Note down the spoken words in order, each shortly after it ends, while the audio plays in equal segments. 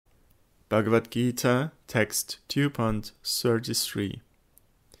Bhagavad Gita, text 2.33.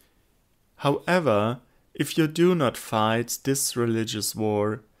 However, if you do not fight this religious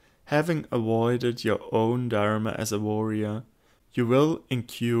war, having avoided your own Dharma as a warrior, you will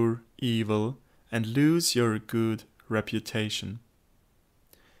incur evil and lose your good reputation.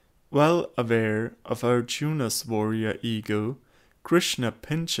 Well aware of Arjuna's warrior ego, Krischna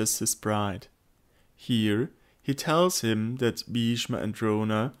pinches his pride. Here, he tells him that Bhishma and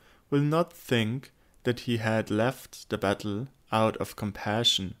Drona will not think that he had left the battle out of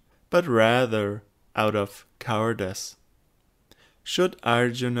compassion, but rather out of cowardice. Should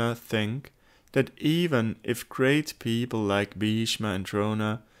Arjuna think that even if great people like Bhishma and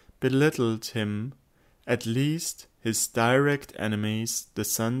Drona belittled him, at least his direct enemies, the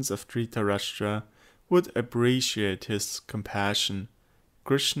sons of Dhritarashtra, would appreciate his compassion?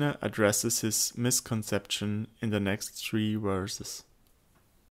 Krishna addresses his misconception in the next 3 verses.